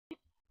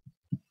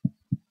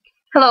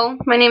Hello,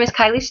 my name is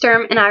Kylie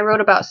Sturm, and I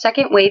wrote about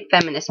second-wave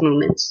feminist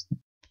movements.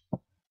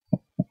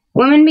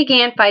 Women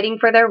began fighting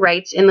for their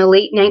rights in the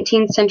late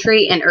 19th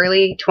century and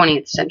early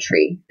 20th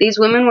century. These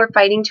women were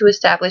fighting to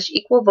establish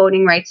equal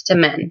voting rights to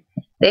men.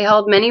 They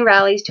held many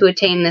rallies to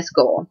attain this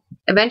goal.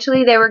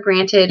 Eventually, they were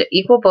granted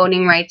equal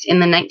voting rights in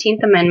the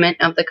 19th Amendment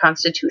of the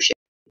Constitution.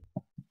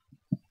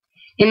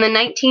 In the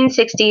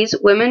 1960s,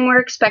 women were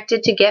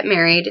expected to get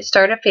married,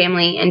 start a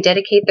family, and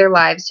dedicate their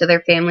lives to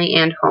their family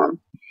and home.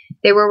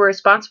 They were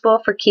responsible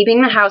for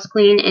keeping the house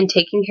clean and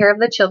taking care of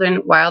the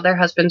children while their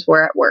husbands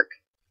were at work.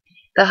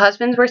 The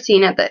husbands were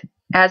seen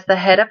as the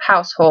head of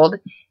household,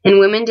 and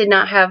women did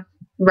not have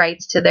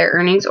rights to their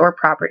earnings or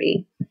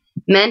property.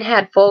 Men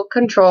had full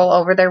control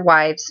over their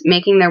wives,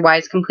 making their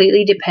wives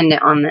completely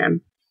dependent on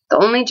them.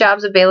 The only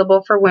jobs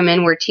available for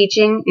women were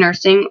teaching,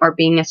 nursing, or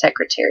being a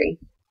secretary.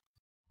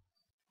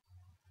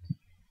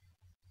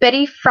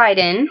 Betty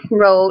Friedan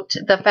wrote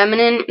The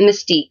Feminine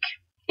Mystique,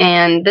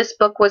 and this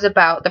book was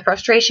about the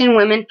frustration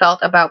women felt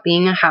about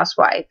being a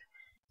housewife.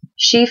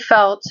 She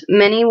felt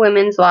many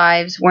women's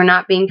lives were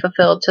not being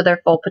fulfilled to their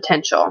full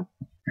potential.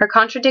 Her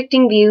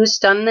contradicting views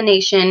stunned the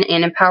nation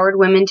and empowered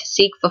women to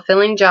seek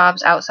fulfilling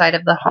jobs outside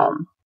of the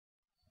home.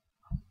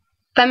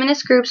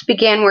 Feminist groups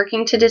began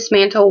working to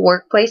dismantle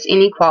workplace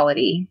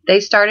inequality. They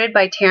started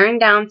by tearing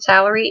down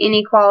salary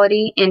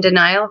inequality and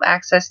denial of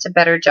access to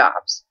better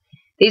jobs.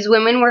 These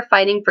women were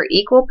fighting for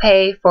equal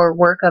pay for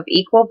work of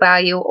equal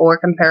value or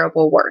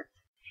comparable worth.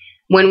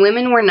 When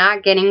women were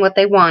not getting what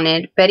they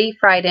wanted, Betty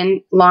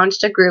Friedan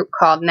launched a group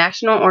called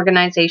National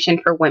Organization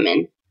for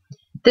Women.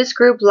 This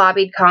group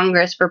lobbied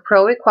Congress for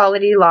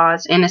pro-equality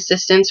laws and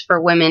assistance for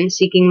women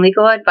seeking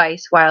legal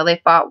advice while they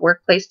fought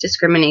workplace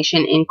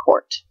discrimination in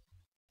court.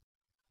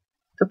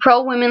 The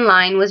pro-women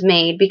line was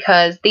made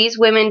because these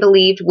women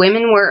believed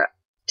women were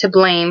to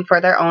blame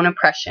for their own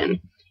oppression,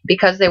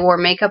 because they wore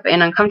makeup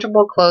and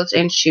uncomfortable clothes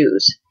and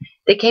shoes.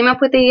 They came up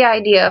with the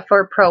idea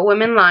for a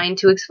pro-women line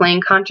to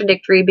explain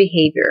contradictory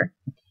behavior.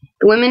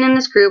 The women in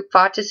this group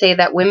fought to say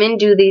that women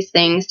do these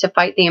things to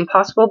fight the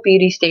impossible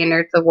beauty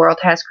standards the world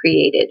has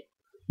created.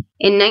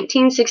 In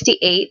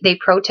 1968, they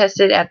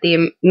protested at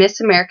the Miss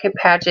America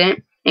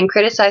pageant and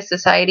criticized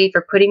society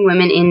for putting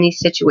women in these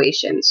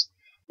situations.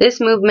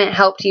 This movement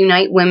helped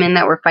unite women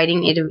that were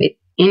fighting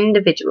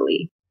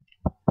individually.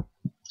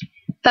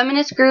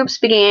 Feminist groups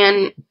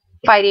began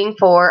fighting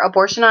for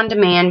abortion on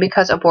demand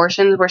because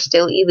abortions were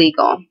still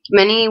illegal.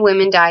 Many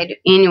women died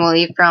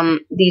annually from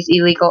these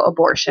illegal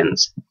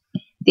abortions.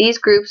 These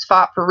groups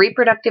fought for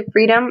reproductive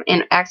freedom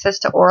and access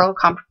to oral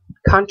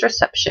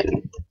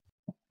contraception.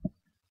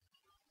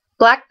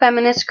 Black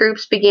feminist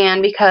groups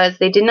began because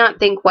they did not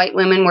think white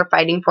women were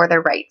fighting for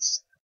their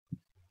rights.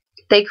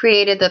 They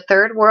created the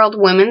Third World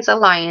Women's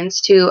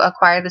Alliance to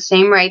acquire the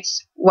same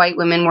rights white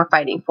women were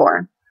fighting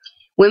for.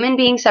 Women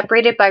being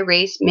separated by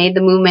race made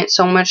the movement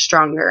so much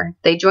stronger.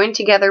 They joined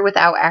together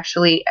without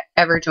actually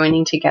ever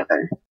joining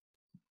together.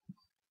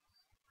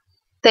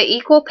 The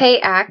Equal Pay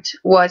Act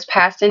was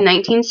passed in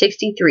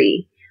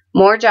 1963.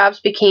 More jobs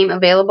became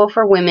available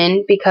for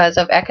women because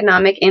of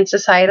economic and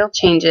societal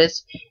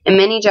changes, and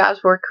many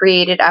jobs were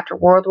created after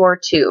World War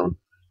II.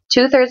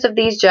 Two-thirds of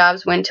these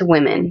jobs went to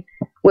women.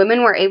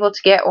 Women were able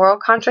to get oral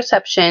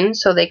contraception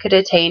so they could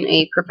attain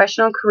a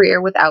professional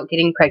career without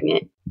getting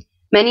pregnant.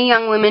 Many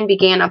young women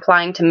began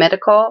applying to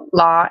medical,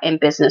 law, and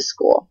business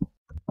school.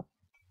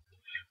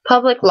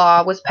 Public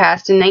law was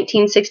passed in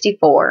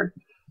 1964.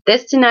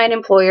 This denied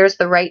employers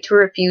the right to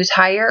refuse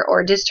hire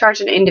or discharge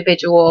an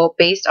individual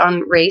based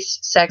on race,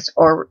 sex,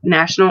 or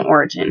national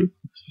origin.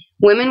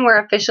 Women were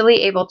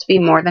officially able to be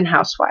more than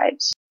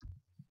housewives.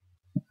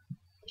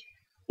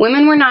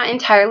 Women were not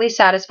entirely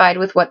satisfied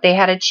with what they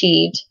had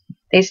achieved.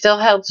 They still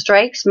held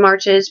strikes,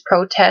 marches,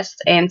 protests,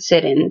 and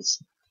sit-ins.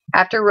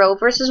 After Roe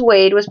v.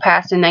 Wade was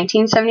passed in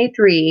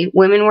 1973,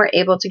 women were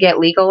able to get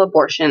legal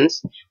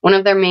abortions, one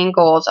of their main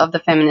goals of the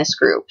feminist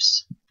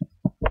groups.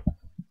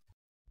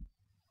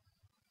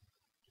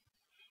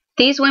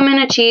 These women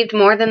achieved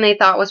more than they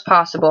thought was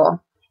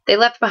possible. They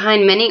left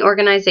behind many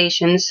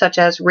organizations such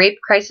as rape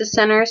crisis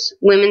centers,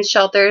 women's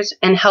shelters,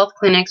 and health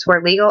clinics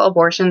where legal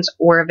abortions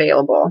were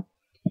available.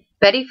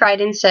 Betty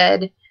Friedan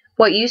said,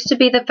 "What used to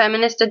be the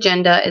feminist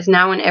agenda is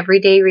now an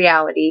everyday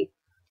reality.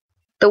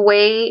 The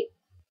way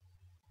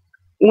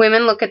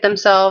women look at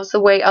themselves, the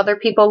way other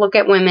people look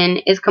at women,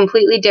 is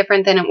completely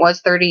different than it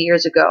was 30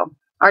 years ago.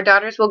 Our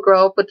daughters will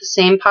grow up with the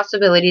same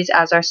possibilities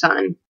as our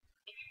son."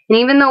 And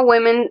even though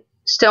women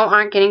still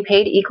aren't getting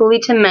paid equally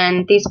to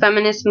men, these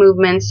feminist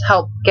movements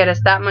help get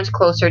us that much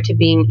closer to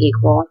being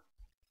equal.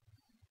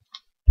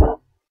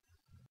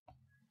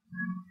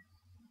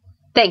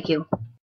 Thank you.